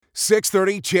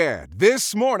6:30 CHED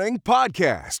This Morning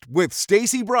podcast with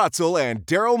Stacey Brotzel and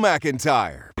Daryl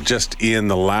McIntyre. Just in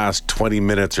the last 20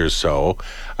 minutes or so,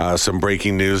 some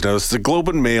breaking news. Now, this is the Globe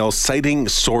and Mail citing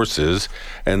sources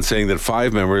and saying that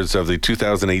 5 members of the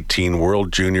 2018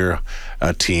 World Junior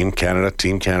Team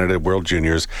Canada World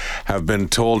Juniors have been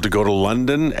told to go to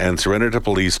London and surrender to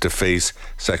police to face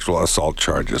sexual assault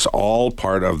charges. All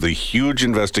part of the huge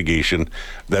investigation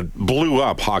that blew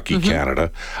up Hockey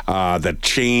Canada, that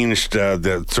changed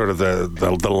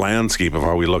the landscape of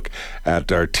how we look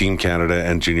at our Team Canada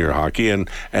and junior hockey, and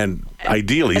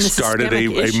ideally started a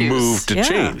move to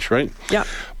change, right? Yeah.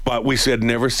 But we said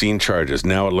never seen charges.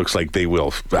 Now it looks like they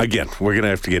will. Again, we're going to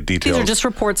have to get details. These are just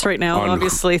reports right now,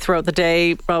 obviously, throughout the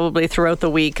day, probably throughout the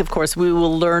week. Of course, we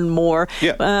will learn more.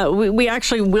 Yeah. We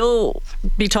actually will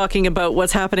be talking about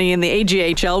what's happening in the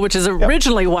AJHL, which is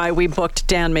originally why we booked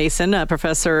Dan Mason, a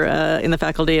professor in the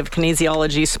Faculty of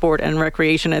Kinesiology, Sport and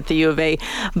Recreation at the U of A.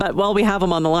 But while we have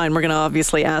him on the line, we're going to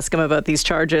obviously ask him about these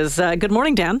charges. Good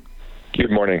morning, Dan. Good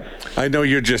morning. I know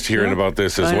you're just hearing about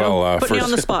this as well. Put me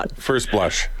on the spot. First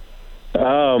blush.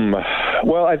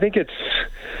 Well, I think it's,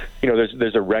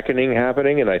 there's a reckoning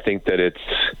happening, and I think that it's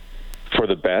for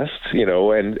the best,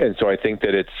 and so I think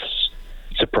that it's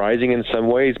surprising in some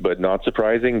ways, but not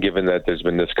surprising given that there's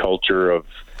been this culture of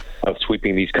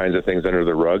sweeping these kinds of things under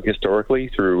the rug historically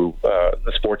through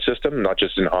the sports system, not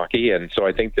just in hockey. And so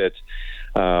I think that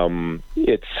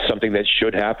it's something that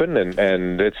should happen,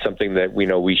 and it's something that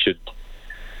we should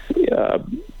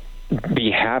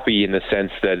be happy in the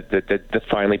sense that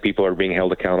finally people are being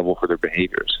held accountable for their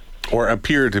behaviors. Or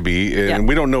appear to be, and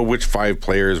we don't know which 5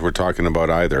 players we're talking about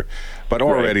either. But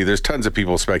already there's tons of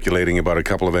people speculating about a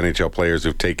couple of NHL players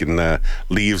who've taken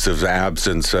leaves of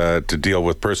absence to deal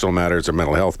with personal matters or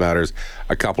mental health matters.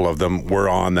 A couple of them were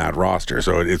on that roster.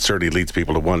 So it certainly leads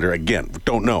people to wonder. Again,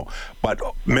 don't know. But,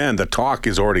 man, the talk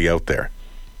is already out there.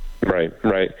 Right.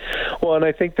 Well, and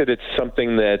I think that it's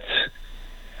something that,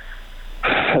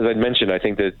 as I mentioned, I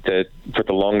think that for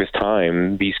the longest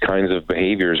time, these kinds of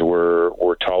behaviors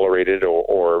were tolerated,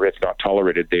 or if not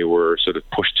tolerated, they were sort of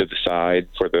pushed to the side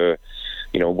for the,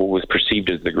 what was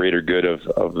perceived as the greater good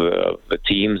of the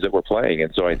teams that were playing.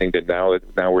 And so I think that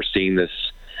now we're seeing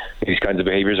these kinds of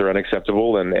behaviors are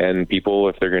unacceptable, and people,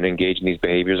 if they're going to engage in these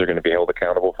behaviors, are going to be held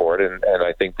accountable for it. And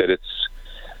I think that it's,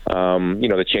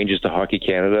 the changes to Hockey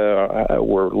Canada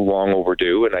were long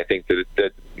overdue, and I think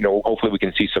that hopefully we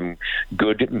can see some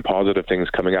good and positive things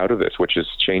coming out of this, which is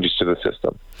changes to the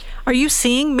system. Are you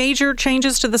seeing major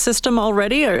changes to the system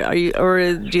already,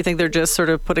 or do you think they're just sort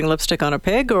of putting lipstick on a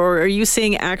pig, or are you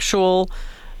seeing actual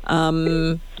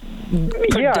productive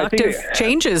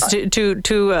changes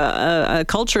to a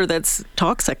culture that's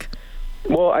toxic?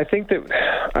 Well, I think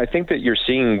that you're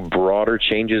seeing broader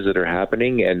changes that are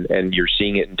happening, and you're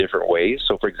seeing it in different ways.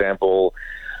 So, for example,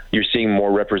 you're seeing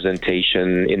more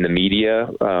representation in the media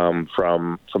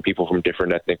from people from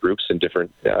different ethnic groups and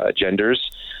different genders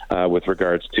with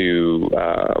regards to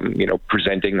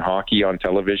presenting hockey on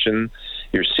television.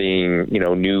 You're seeing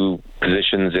new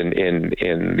positions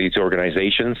in these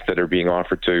organizations that are being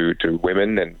offered to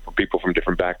women and people from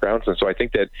different backgrounds. And so I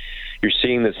think that you're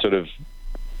seeing this sort of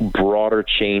broader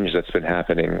change that's been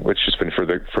happening, which has been for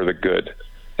the good.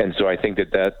 And so I think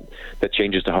that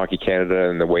changes to Hockey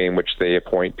Canada and the way in which they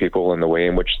appoint people and the way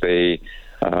in which they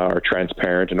are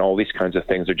transparent and all these kinds of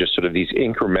things are just sort of these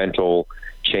incremental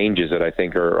changes that I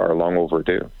think are long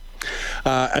overdue.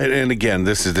 And again,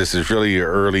 this is really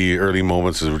early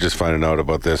moments as we're just finding out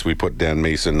about this. We put Dan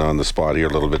Mason on the spot here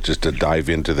a little bit just to dive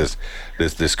into this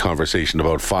conversation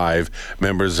about 5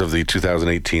 members of the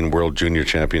 2018 World Junior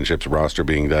Championships roster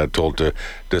being told to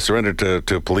surrender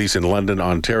to police in London,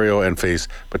 Ontario, and face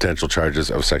potential charges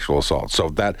of sexual assault. So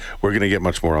that we're going to get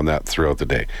much more on that throughout the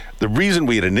day. The reason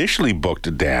we had initially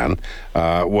booked Dan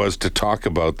was to talk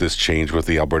about this change with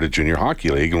the Alberta Junior Hockey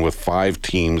League, and with 5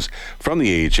 teams from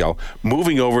the AHL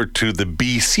moving over to the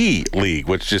BC League,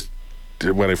 which just,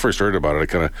 when I first heard about it, it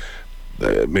kind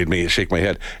of made me shake my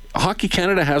head. Hockey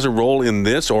Canada has a role in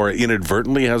this, or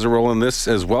inadvertently has a role in this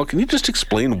as well. Can you just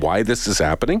explain why this is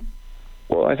happening?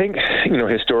 Well, I think,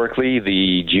 historically,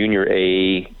 the Junior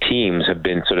A teams have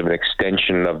been sort of an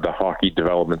extension of the hockey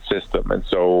development system. And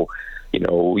so,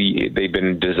 they've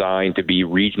been designed to be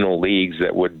regional leagues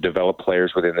that would develop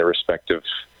players within their respective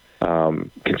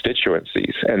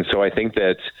constituencies. And so I think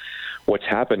that what's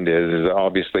happened is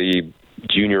obviously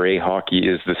Junior A hockey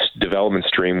is this development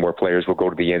stream where players will go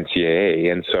to the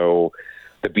NCAA. And so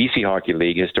the BC Hockey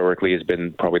League historically has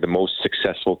been probably the most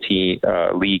successful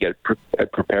league at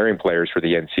preparing players for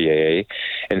the NCAA.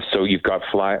 And so you've got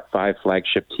 5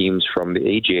 flagship teams from the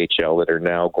AJHL that are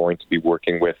now going to be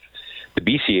working with the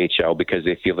BCHL because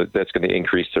they feel that that's going to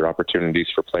increase their opportunities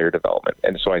for player development.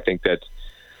 And so I think that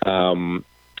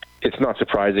it's not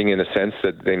surprising in a sense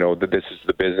that they know that this is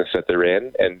the business that they're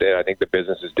in. And I think the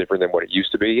business is different than what it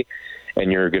used to be.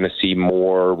 And you're going to see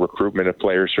more recruitment of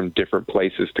players from different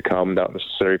places to come, not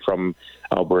necessarily from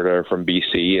Alberta or from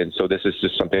BC. And so this is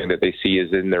just something that they see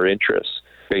is in their interests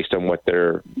based on what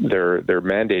their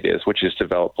mandate is, which is to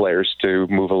develop players to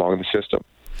move along the system.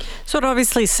 So it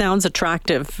obviously sounds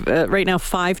attractive. Right now,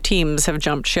 5 teams have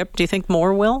jumped ship. Do you think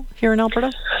more will here in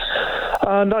Alberta?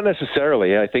 Not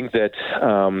necessarily. I think that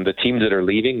the teams that are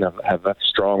leaving have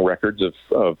strong records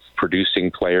of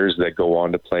producing players that go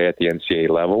on to play at the NCAA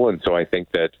level. And so I think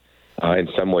that in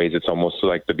some ways it's almost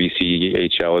like the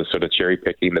BCHL is sort of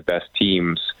cherry-picking the best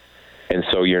teams. And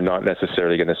so you're not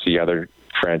necessarily going to see other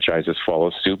franchises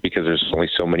follow suit because there's only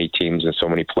so many teams and so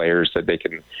many players that they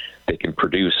can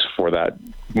produce for that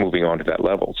moving on to that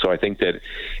level. So I think that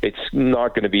it's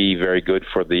not going to be very good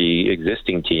for the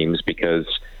existing teams because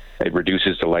it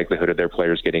reduces the likelihood of their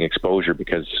players getting exposure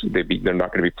because they're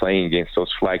not going to be playing against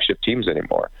those flagship teams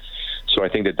anymore. So I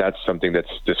think that that's something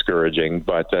that's discouraging.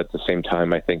 But at the same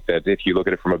time, I think that if you look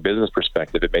at it from a business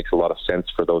perspective, it makes a lot of sense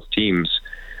for those teams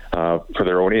for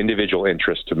their own individual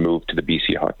interest to move to the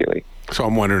BC Hockey League. So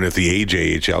I'm wondering if the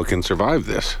AJHL can survive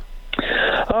this.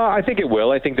 I think it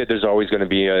will. I think that there's always going to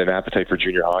be an appetite for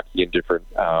junior hockey in different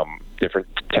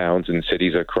towns and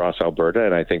cities across Alberta,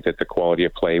 and I think that the quality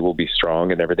of play will be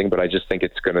strong and everything. But I just think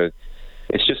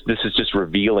this is just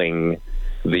revealing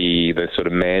the sort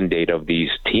of mandate of these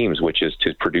teams, which is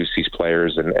to produce these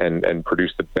players and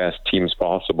produce the best teams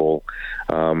possible.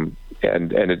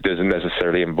 And it doesn't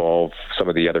necessarily involve some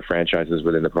of the other franchises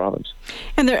within the province.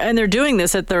 And they're doing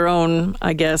this at their own,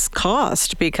 I guess,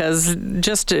 cost, because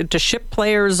just to ship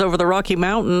players over the Rocky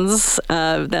Mountains,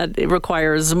 that it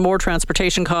requires more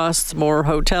transportation costs, more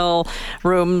hotel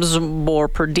rooms, more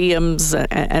per diems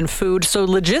and food. So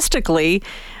logistically,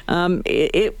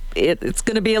 it's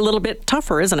going to be a little bit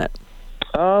tougher, isn't it?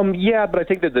 Yeah, but I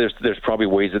think that there's probably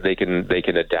ways that they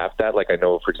can adapt that. Like I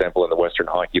know, for example, in the Western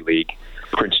Hockey League,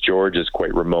 Prince George is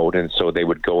quite remote, and so they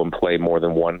would go and play more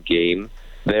than one game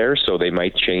there. So they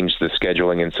might change the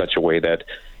scheduling in such a way that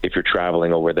if you're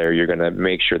traveling over there, you're going to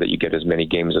make sure that you get as many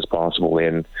games as possible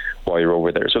in while you're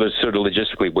over there. So there's sort of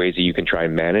logistically ways that you can try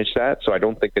and manage that. So I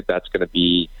don't think that that's going to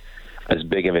be as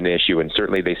big of an issue, and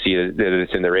certainly they see that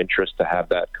it's in their interest to have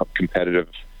that competitive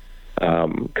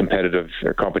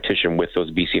competition with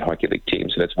those BC Hockey League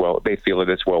teams, and they feel that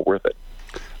it's well worth it.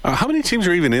 How many teams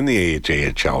are even in the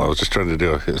AJHL? I was just trying to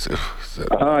do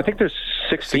I think there's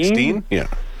 16. 16? Yeah.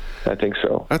 I think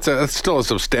so. That's still a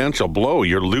substantial blow.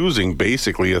 You're losing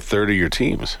basically a third of your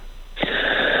teams.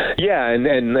 Yeah, and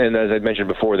as I mentioned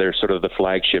before, they're sort of the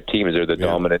flagship teams. They're the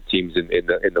dominant teams in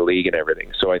the league and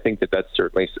everything. So I think that that's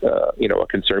certainly a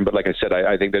concern. But like I said,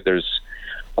 I think that there's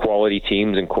quality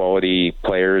teams and quality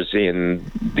players in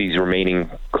these remaining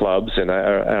clubs, and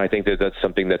I think that that's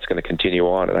something that's going to continue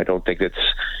on. And I don't think that's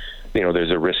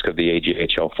there's a risk of the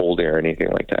AJHL folding or anything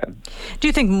like that. Do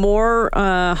you think more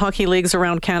hockey leagues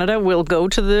around Canada will go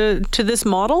to this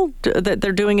model that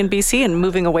they're doing in BC and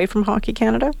moving away from Hockey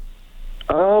Canada?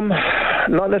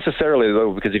 Not necessarily,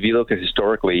 though, because if you look at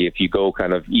historically, if you go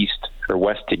kind of east or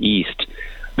west to east,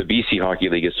 the BC Hockey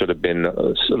League has sort of been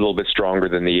a little bit stronger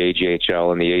than the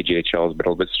AJHL, and the AJHL has been a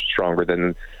little bit stronger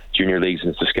than junior leagues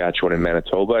in Saskatchewan and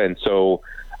Manitoba. And so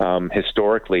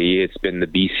historically, it's been the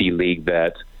BC League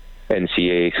that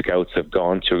NCAA scouts have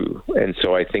gone to. And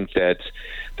so I think that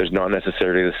there's not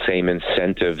necessarily the same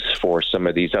incentives for some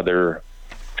of these other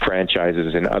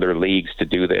franchises in other leagues to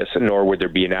do this, nor would there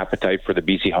be an appetite for the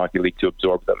BC Hockey League to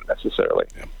absorb them necessarily.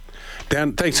 Yeah.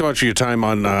 Dan, thanks so much for your time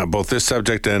on both this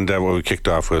subject and what we kicked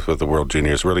off with the World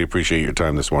Juniors. Really appreciate your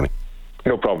time this morning.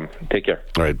 No problem. Take care.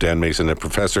 All right, Dan Mason, a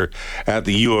professor at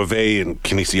the U of A in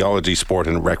kinesiology, sport,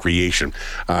 and recreation,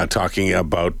 talking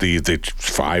about the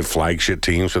 5 flagship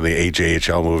teams for the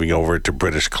AJHL moving over to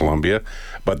British Columbia.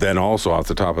 But then also off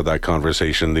the top of that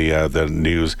conversation, the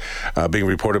news being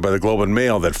reported by the Globe and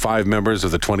Mail that 5 members of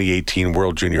the 2018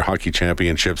 World Junior Hockey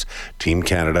Championships, Team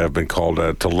Canada, have been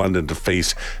called to London to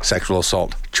face sexual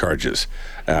assault charges.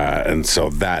 and so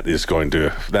that is going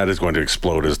to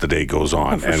explode as the day goes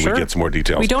on, and sure. we get some more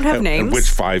details. We don't have names. And which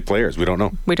 5 players? We don't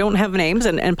know. We don't have names,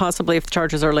 and possibly if the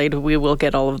charges are laid, we will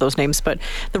get all of those names. But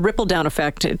the ripple down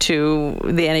effect to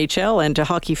the NHL and to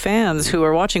hockey fans who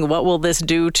are watching, what will this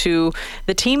do to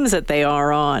the teams that they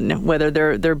are on? Whether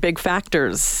they're big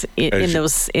factors in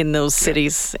those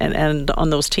cities and on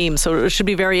those teams. So it should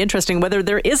be very interesting whether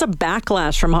there is a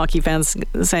backlash from hockey fans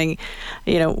saying,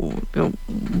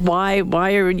 why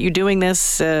are you doing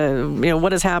this?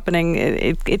 What is happening?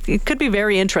 It could be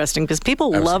very interesting because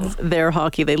people love their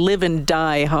hockey. They live and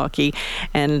die hockey.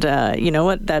 And you know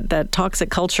what? That toxic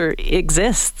culture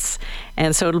exists.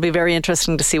 And so it'll be very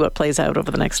interesting to see what plays out over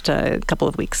the next couple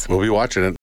of weeks. We'll be watching it.